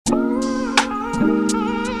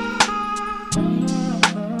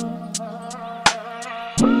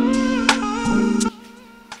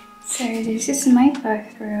This is my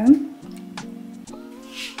bathroom.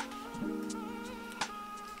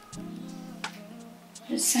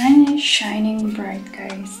 The sun is shining bright,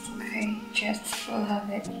 guys. I just love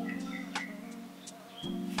it.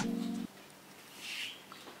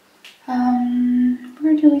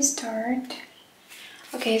 Where do we start?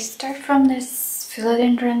 Okay, start from this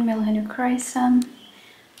philodendron melanochrysum.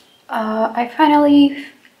 I finally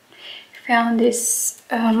found this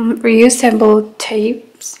reusable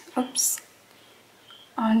tapes. Oops.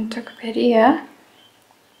 On Tokopedia.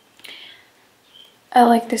 I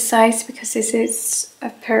like the size because this is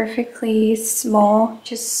a perfectly small,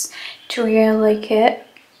 just to wear like it.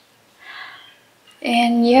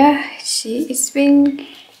 And yeah, it's been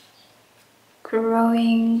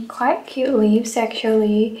growing quite cute leaves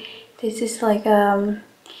actually. This is like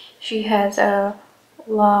she has a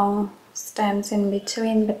long stems in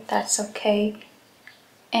between, but that's okay.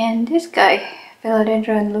 And this guy,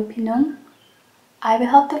 Philodendron lupinum, I will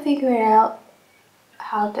have to figure out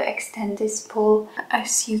how to extend this pole.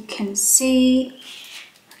 As you can see,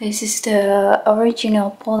 this is the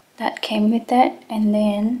original pole that came with it, and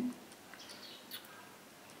then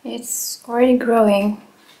it's already growing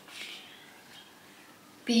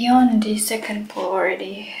beyond the second pole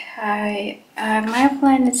already. My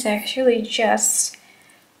plan is actually just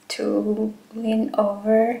to lean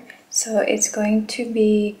over, so it's going to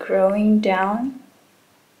be growing down,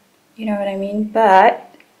 you know what I mean?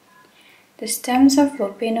 But the stems of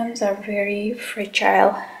lupinums are very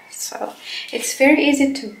fragile, so it's very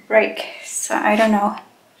easy to break, so I don't know.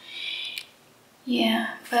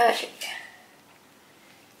 Yeah, but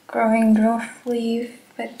growing rough leaf,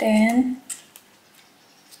 but then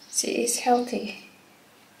she is healthy.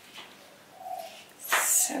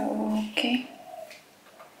 So, okay.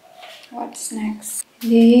 What's next?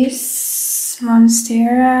 This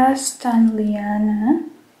Monstera stanleyana.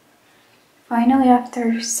 Finally,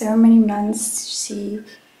 after so many months, she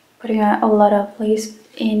putting out a lot of leaves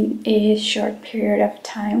in a short period of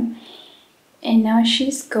time. And now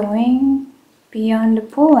she's going beyond the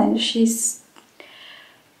pole and she's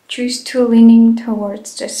choose to leaning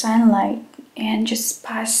towards the sunlight and just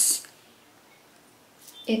past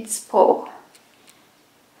its pole.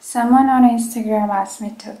 Someone on Instagram asked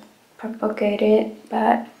me to propagate it,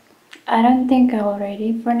 but I don't think I'm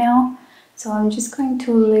ready for now. So I'm just going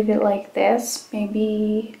to leave it like this.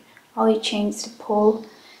 Maybe I'll change the pole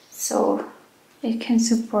so it can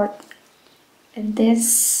support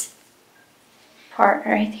this part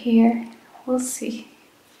right here. We'll see.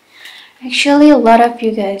 Actually, a lot of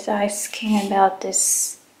you guys are asking about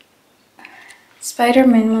this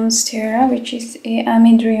Spider-Man Monstera, which is a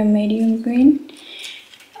Amidria medium green.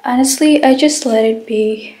 Honestly, I just let it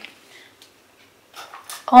be.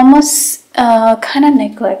 Almost kind of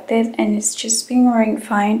neglected, and it's just been growing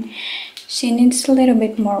fine. She needs a little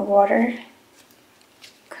bit more water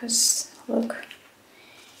because look,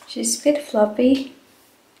 she's a bit floppy,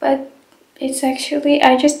 but it's actually,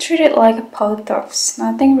 I just treat it like a pothos,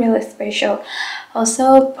 nothing really special.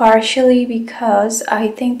 Also partially because I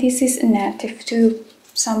think this is native to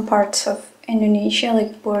some parts of Indonesia,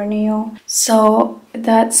 like Borneo, so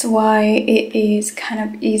that's why it is kind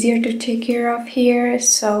of easier to take care of here.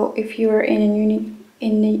 So if you're in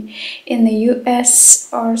the US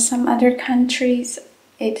or some other countries,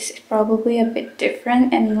 it's probably a bit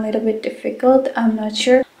different and a little bit difficult, I'm not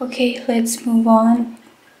sure. Okay, let's move on.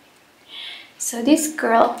 So this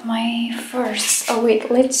girl, my first, oh wait,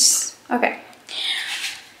 okay.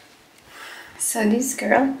 So this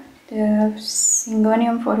girl, the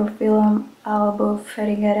Syngonium photophyllum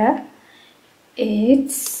albopharygata,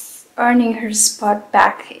 it's earning her spot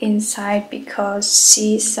back inside because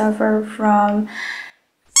she suffered from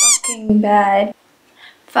fucking bad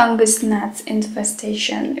fungus gnats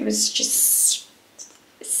infestation. It was just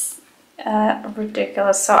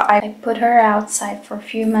ridiculous. So I put her outside for a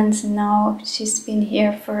few months and now she's been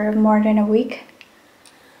here for more than a week.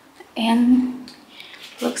 And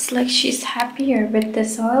looks like she's happier, but the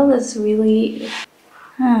soil is really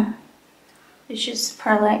it's just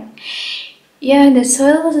perlite. Yeah, the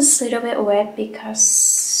soil is a little bit wet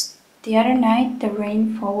because the other night the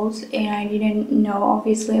rain falls and I didn't know.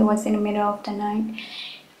 Obviously it was in the middle of the night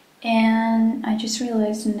and I just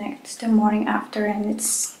realized the morning after and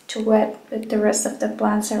it's too wet, but the rest of the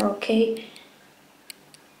plants are okay.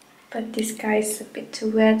 But this guy is a bit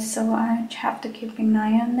too wet, so I have to keep an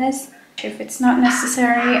eye on this. If it's not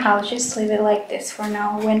necessary, I'll just leave it like this for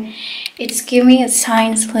now. When it's giving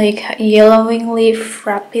signs like yellowing leaf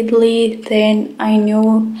rapidly, then I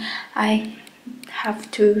know I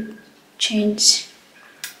have to change,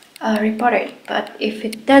 report it. But if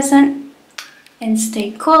it doesn't, and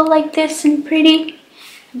stay cool like this and pretty.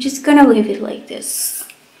 I'm just gonna leave it like this.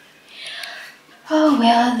 Oh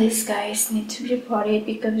well, these guys need to be potted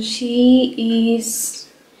because she is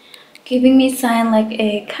giving me sign like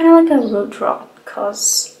a kind of like a root rot,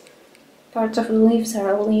 because parts of the leaves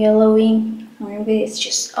are all yellowing. Maybe it's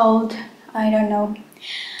just old, I don't know.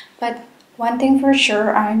 But one thing for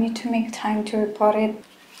sure, I need to make time to repot it.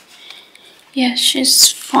 Yeah,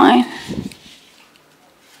 she's fine.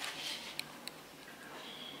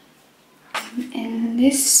 And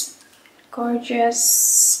this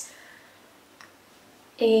gorgeous,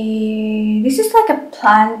 this is like a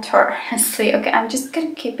planter, honestly. Okay, I'm just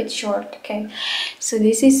gonna keep it short. Okay, so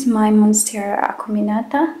this is my Monstera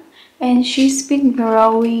acuminata, and she's been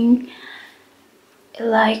growing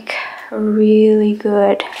like really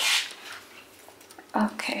good.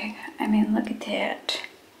 Okay, I mean, look at that.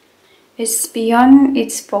 It's beyond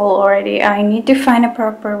its ball already. I need to find a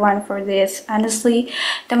proper one for this. Honestly,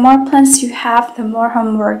 the more plants you have, the more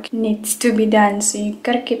homework needs to be done. So you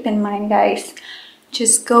gotta keep in mind, guys.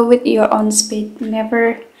 Just go with your own speed.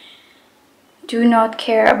 Do not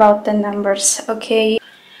care about the numbers, okay?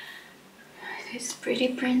 This pretty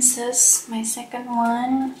princess, my second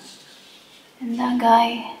one. And that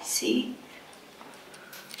guy, see?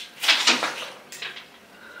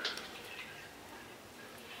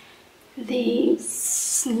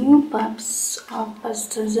 These new pups of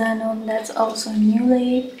Pastazano, that's also new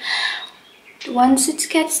leaf. Once it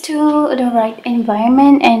gets to the right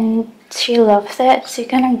environment and she loves it, she's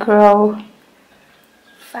gonna grow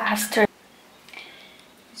faster.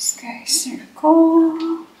 This guy's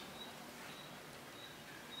circle.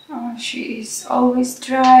 Oh, she is always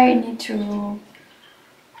dry. I need to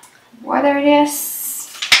water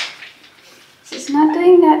this. She's not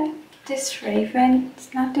doing that. This raven,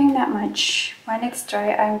 it's not doing that much. When it's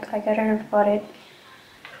dry, I gotta repot it.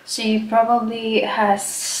 She probably has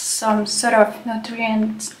some sort of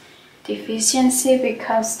nutrient deficiency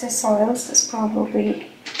because the soils is probably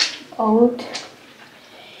old.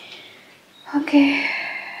 Okay,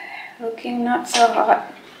 looking not so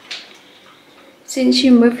hot. Since she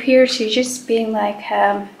moved here, she's just being like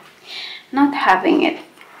not having it.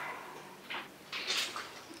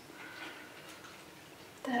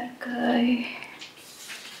 That guy.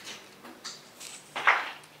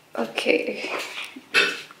 Okay.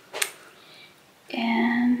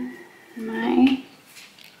 And my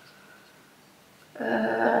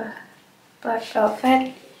black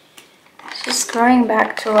velvet. She's growing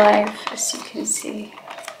back to life, as you can see.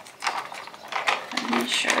 Let me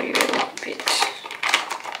show you a bit.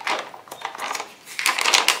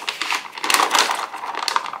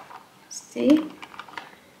 See?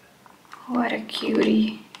 What a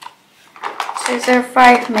cutie. She's a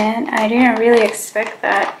 5, man. I didn't really expect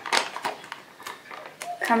that.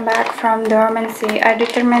 Come back from dormancy. I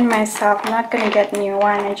determined myself I'm not gonna get a new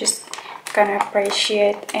one. I just gonna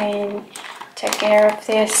appreciate and take care of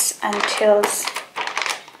this until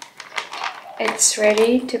it's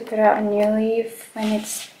ready to put out a new leaf.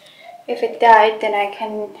 If it died, then I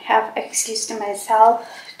can have excuse to myself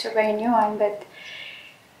to buy a new one. But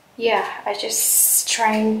yeah, I just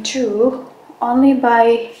trying to only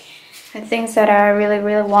buy the things that I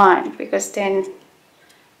really want, because then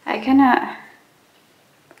I cannot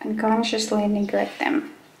unconsciously neglect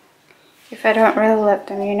them if I don't really love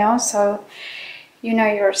them, you know. So you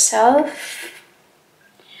know yourself.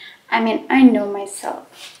 I mean, I know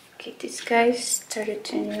myself. Okay, this guy started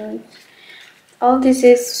to new. All this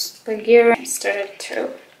is Bagheera started to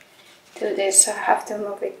do this, so I have to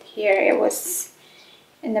move it here. It was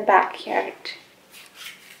in the backyard.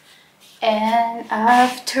 And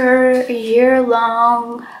after a year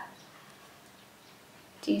long,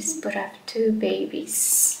 these put up 2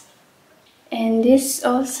 babies. And this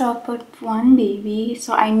also put 1 baby.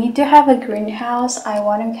 So I need to have a greenhouse. I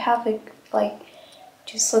want to have it like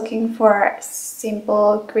just looking for a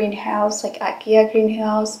simple greenhouse, like IKEA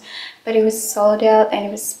greenhouse, but it was sold out and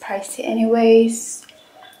it was pricey anyways.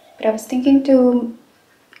 But I was thinking to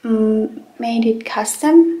made it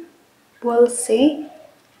custom. We'll see.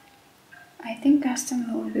 I think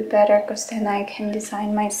custom will be better because then I can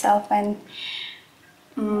design myself and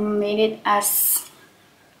made it as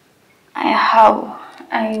how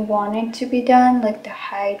I want it to be done, like the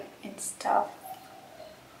height and stuff.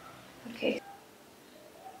 Okay.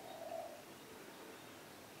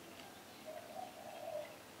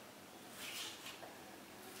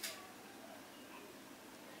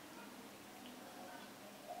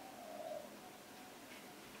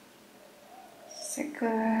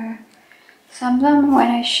 Sometimes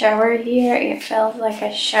when I shower here, it felt like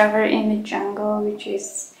a shower in the jungle, which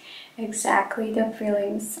is exactly the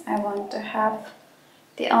feelings I want to have.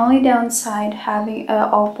 The only downside having an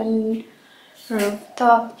open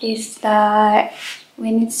rooftop is that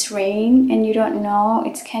when it's rain and you don't know,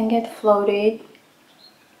 it can get floated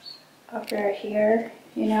over here,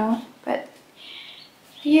 you know, but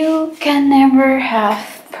you can never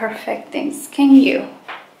have perfect things, can you?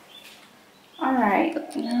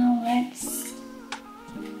 Alright, now let's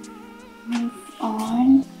move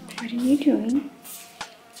on. What are you doing?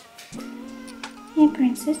 Hey,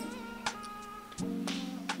 princess.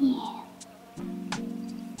 Yeah.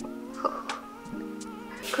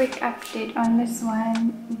 Quick update on this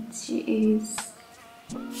one. She is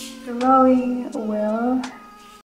throwing well.